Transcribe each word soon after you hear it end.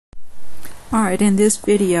Alright, in this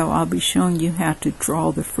video I'll be showing you how to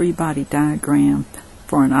draw the free body diagram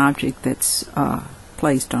for an object that's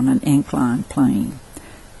placed on an inclined plane.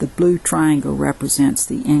 The blue triangle represents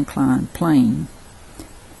the inclined plane,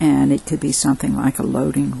 and it could be something like a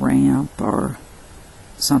loading ramp or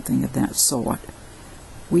something of that sort.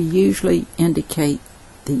 We usually indicate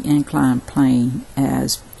the inclined plane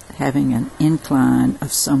as having an incline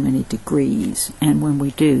of so many degrees, and when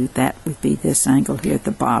we do, that would be this angle here at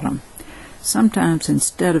the bottom. Sometimes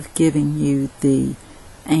instead of giving you the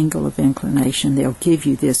angle of inclination, they'll give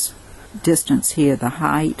you this distance here, the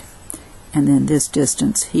height, and then this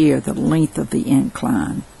distance here, the length of the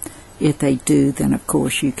incline. If they do, then of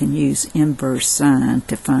course you can use inverse sine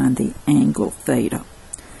to find the angle theta.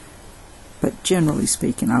 But generally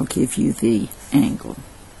speaking, I'll give you the angle.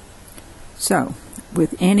 So,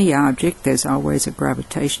 with any object, there's always a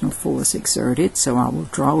gravitational force exerted, so I will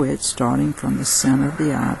draw it starting from the center of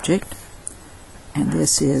the object. And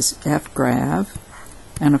this is F grav,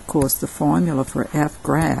 and of course the formula for F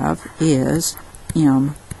grav is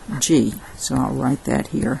mg, so I'll write that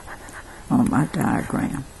here on my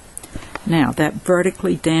diagram. Now that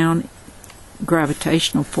vertically down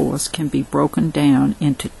gravitational force can be broken down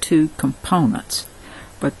into two components,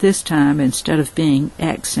 but this time instead of being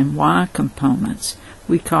x and y components,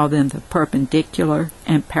 we call them the perpendicular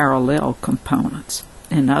and parallel components.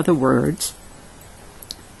 In other words,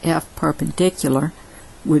 F perpendicular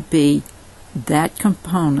would be that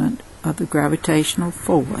component of the gravitational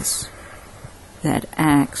force that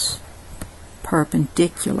acts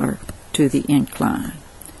perpendicular to the incline.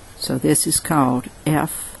 So this is called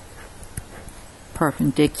F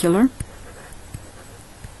perpendicular.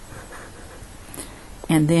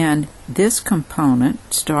 And then this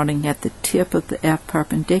component, starting at the tip of the F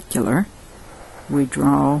perpendicular, we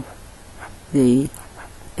draw the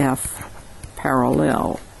F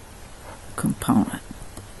parallel component.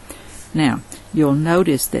 Now, you'll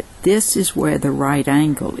notice that this is where the right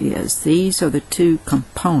angle is. These are the two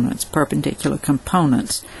components, perpendicular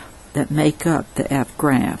components, that make up the F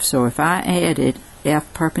grav. So if I added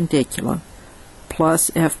F perpendicular plus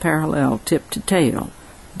F parallel tip to tail,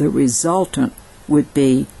 the resultant would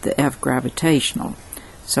be the F gravitational.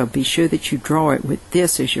 So be sure that you draw it with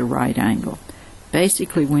this as your right angle.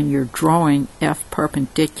 Basically, when you're drawing F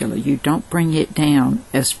perpendicular, you don't bring it down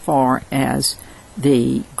as far as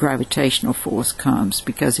the gravitational force comes,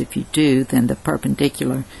 because if you do, then the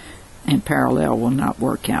perpendicular and parallel will not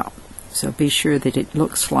work out. So be sure that it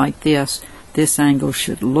looks like this. This angle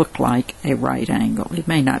should look like a right angle. It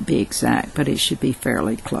may not be exact, but it should be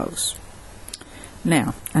fairly close.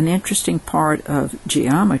 Now, an interesting part of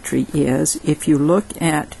geometry is if you look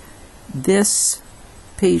at this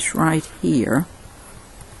piece right here,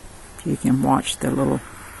 you can watch the little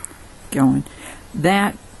going,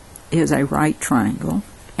 that is a right triangle,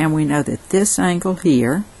 and we know that this angle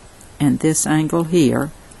here and this angle here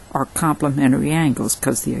are complementary angles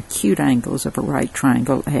because the acute angles of a right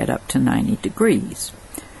triangle add up to 90 degrees.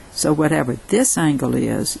 So whatever this angle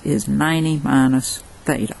is 90 minus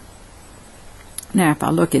theta. Now if I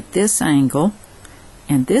look at this angle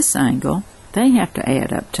and this angle, they have to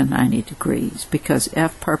add up to 90 degrees because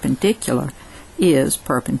F perpendicular is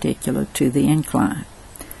perpendicular to the incline.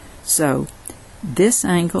 So this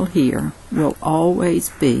angle here will always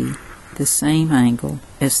be the same angle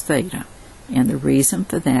as theta. And the reason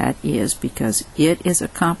for that is because it is a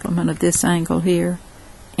complement of this angle here,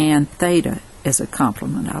 and theta is a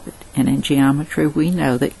complement of it. And in geometry, we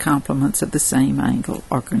know that complements of the same angle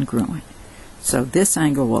are congruent. So this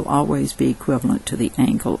angle will always be equivalent to the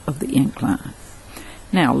angle of the incline.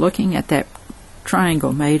 Now, looking at that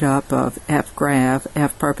triangle made up of F grav,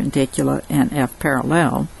 F perpendicular, and F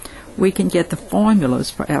parallel, we can get the formulas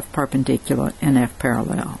for F perpendicular and F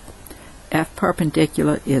parallel. F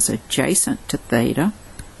perpendicular is adjacent to theta,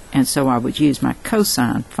 and so I would use my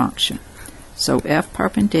cosine function. So F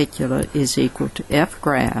perpendicular is equal to F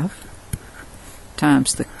grav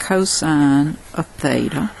times the cosine of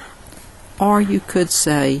theta, or you could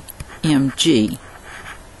say mg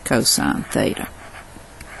cosine theta.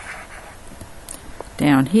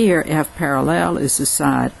 Down here, F parallel is the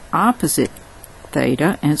side opposite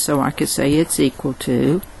theta, and so I could say it's equal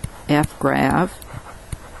to F grav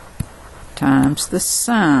times the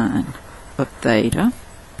sine of theta,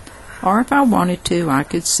 or if I wanted to, I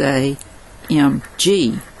could say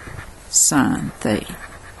mg sine theta.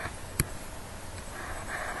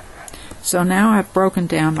 So now I've broken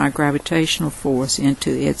down my gravitational force into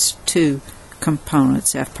its two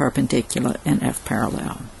components, F perpendicular and F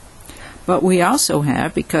parallel. But we also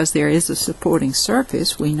have, because there is a supporting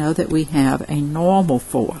surface, we know that we have a normal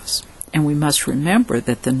force. And we must remember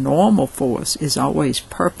that the normal force is always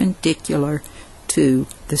perpendicular to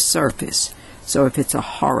the surface. So if it's a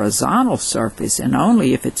horizontal surface, and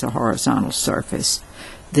only if it's a horizontal surface,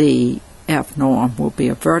 the F norm will be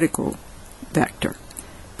a vertical vector.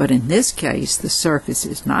 But in this case, the surface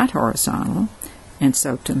is not horizontal, and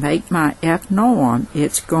so to make my F norm,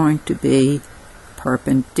 it's going to be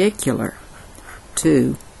perpendicular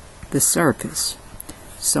to the surface.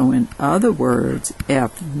 So in other words,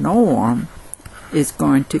 F norm is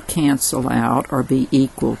going to cancel out or be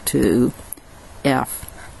equal to F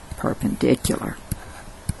perpendicular.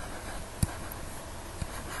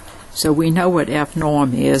 So we know what F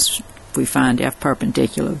norm is. If we find F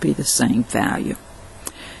perpendicular, it will be the same value.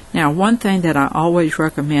 Now, one thing that I always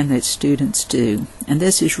recommend that students do, and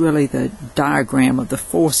this is really the diagram of the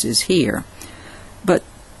forces here, but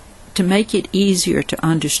to make it easier to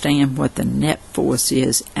understand what the net force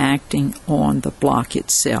is acting on the block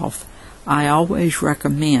itself, I always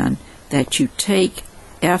recommend that you take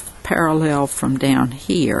F parallel from down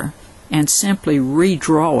here and simply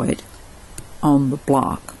redraw it on the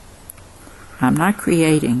block. I'm not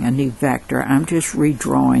creating a new vector, I'm just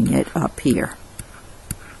redrawing it up here.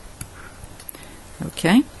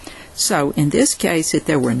 Okay, so in this case, if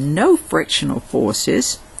there were no frictional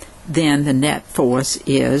forces, then the net force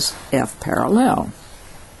is F parallel.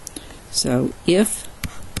 So if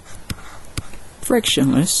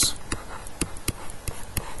frictionless,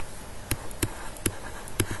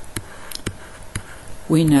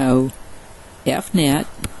 we know F net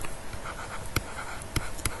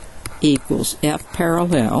equals F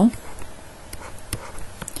parallel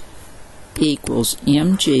equals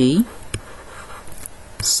mg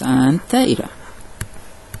sine theta.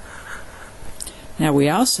 Now we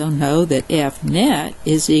also know that F net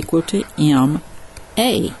is equal to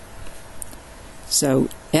MA. So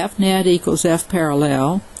F net equals F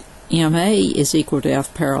parallel, MA is equal to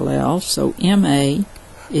F parallel, so MA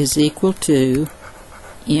is equal to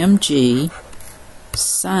mg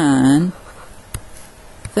sine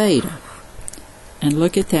theta. And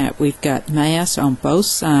look at that, we've got mass on both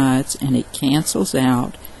sides and it cancels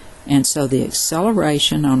out, and so the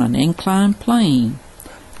acceleration on an inclined plane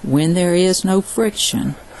when there is no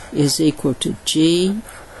friction is equal to g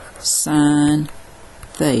sine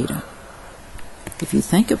theta. If you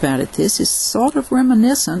think about it, this is sort of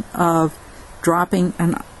reminiscent of dropping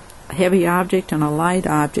a heavy object and a light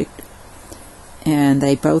object, and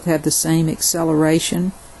they both have the same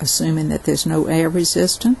acceleration, assuming that there's no air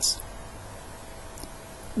resistance.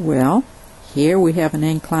 Well, here we have an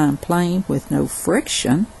inclined plane with no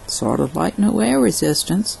friction, sort of like no air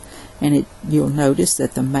resistance, and you'll notice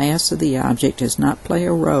that the mass of the object does not play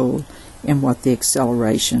a role in what the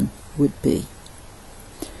acceleration would be.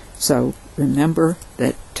 So remember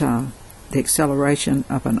that the acceleration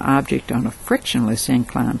of an object on a frictionless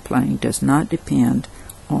inclined plane does not depend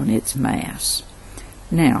on its mass.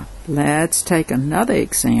 Now, let's take another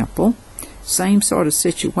example. Same sort of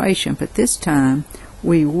situation, but this time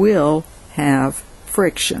we will have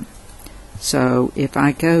friction. So if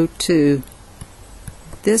I go to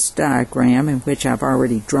this diagram, in which I've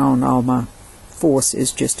already drawn all my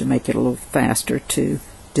forces just to make it a little faster to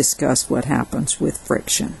discuss what happens with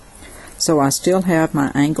friction. So I still have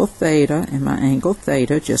my angle theta and my angle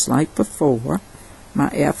theta just like before. My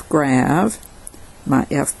F grav, my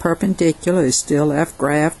F perpendicular is still F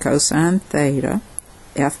grav cosine theta.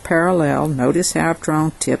 F parallel, notice how I've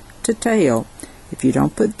drawn tip to tail. If you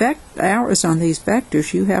don't put arrows on these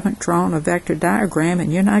vectors, you haven't drawn a vector diagram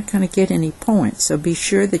and you're not going to get any points. So be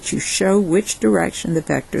sure that you show which direction the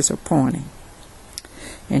vectors are pointing.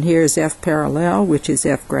 And here's F parallel, which is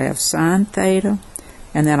F grav sine theta.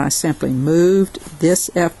 And then I simply moved this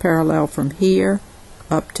F parallel from here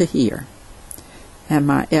up to here. And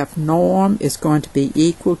my F norm is going to be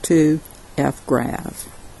equal to F grav.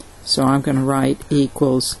 So I'm going to write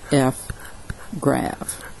equals F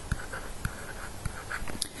grav.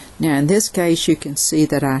 Now in this case you can see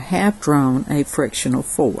that I have drawn a frictional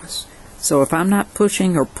force. So if I'm not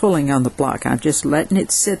pushing or pulling on the block, I'm just letting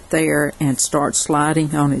it sit there and start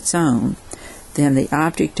sliding on its own, then the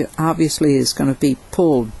object obviously is going to be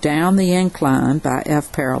pulled down the incline by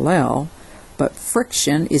F parallel, but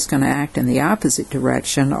friction is going to act in the opposite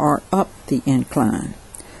direction or up the incline.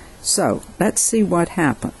 So let's see what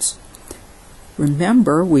happens.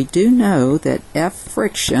 Remember, we do know that F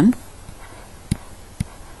friction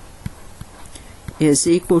is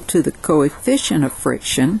equal to the coefficient of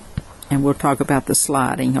friction, and we'll talk about the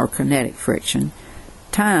sliding or kinetic friction,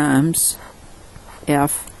 times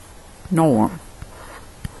F norm.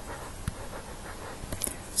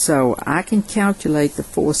 So I can calculate the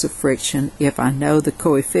force of friction if I know the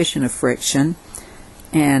coefficient of friction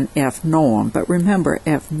and F norm. But remember,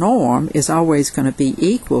 F norm is always going to be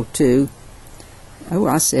equal to, oh,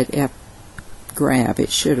 I said F grab. It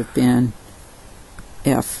should have been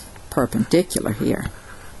F perpendicular here,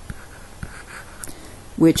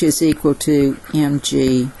 which is equal to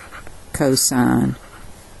mg cosine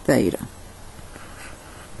theta.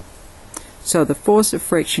 So the force of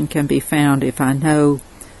friction can be found if I know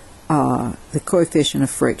the coefficient of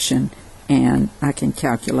friction, and I can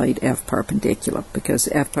calculate F perpendicular, because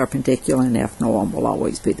F perpendicular and F norm will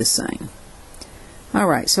always be the same.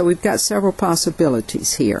 Alright, so we've got several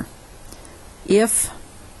possibilities here. If,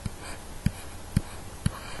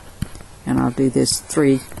 and I'll do this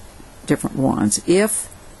 3 different ones, if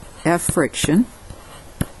F friction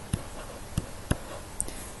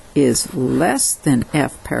is less than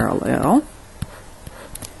F parallel,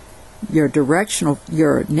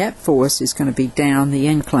 your net force is going to be down the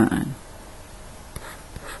incline.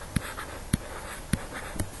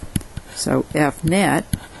 So F net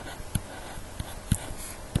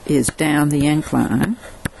is down the incline.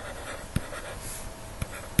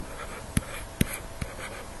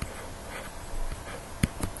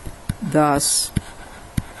 Thus,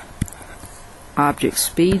 object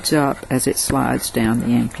speeds up as it slides down the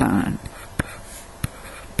incline.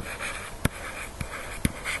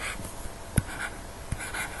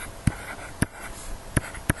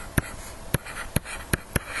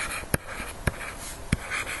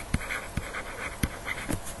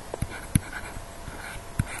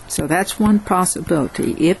 So that's one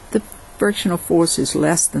possibility, if the frictional force is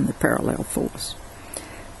less than the parallel force.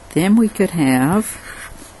 Then we could have,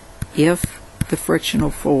 if the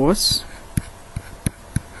frictional force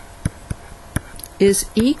is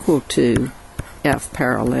equal to F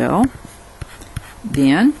parallel,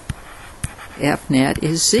 then F net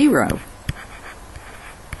is 0.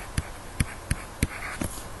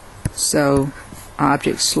 So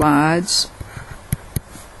object slides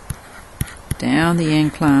down the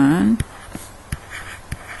incline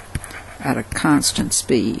at a constant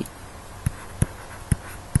speed.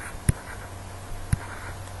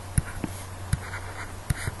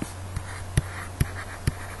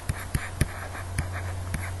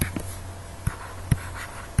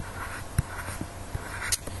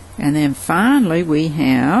 And then finally we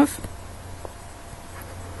have,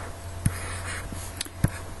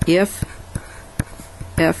 if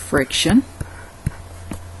F friction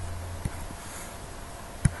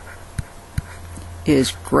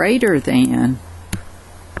is greater than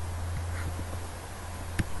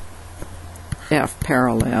F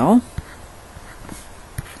parallel,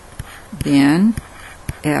 then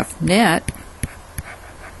F net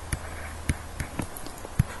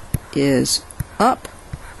is up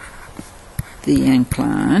the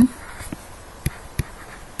incline,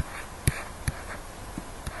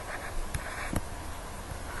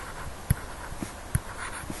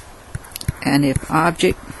 and if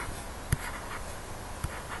object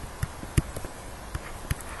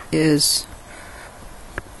is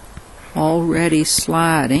already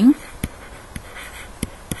sliding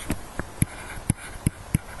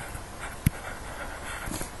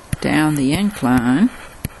down the incline,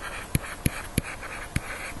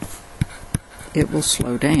 it will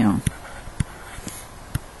slow down.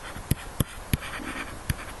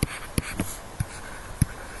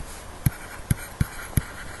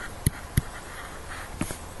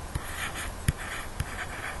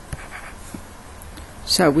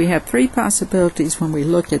 So we have 3 possibilities when we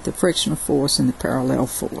look at the frictional force and the parallel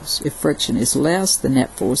force. If friction is less, the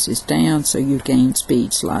net force is down, so you gain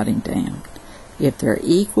speed sliding down. If they're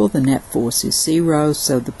equal, the net force is 0,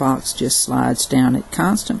 so the box just slides down at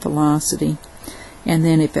constant velocity. And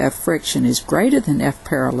then if F friction is greater than F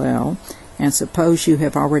parallel, and suppose you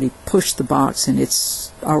have already pushed the box and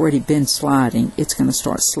it's already been sliding, it's going to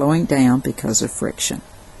start slowing down because of friction.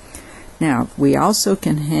 Now, we also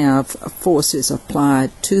can have forces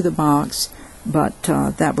applied to the box, but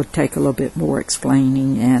that would take a little bit more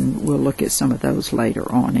explaining, and we'll look at some of those later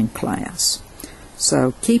on in class.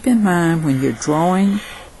 So keep in mind when you're drawing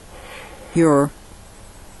your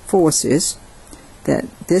forces that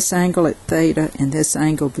this angle at theta and this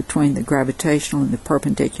angle between the gravitational and the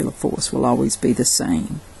perpendicular force will always be the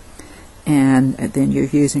same. And then you're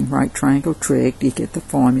using right triangle trig, you get the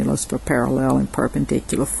formulas for parallel and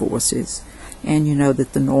perpendicular forces. And you know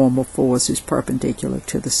that the normal force is perpendicular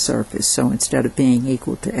to the surface, so instead of being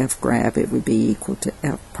equal to F grab, it would be equal to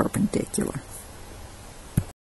F perpendicular.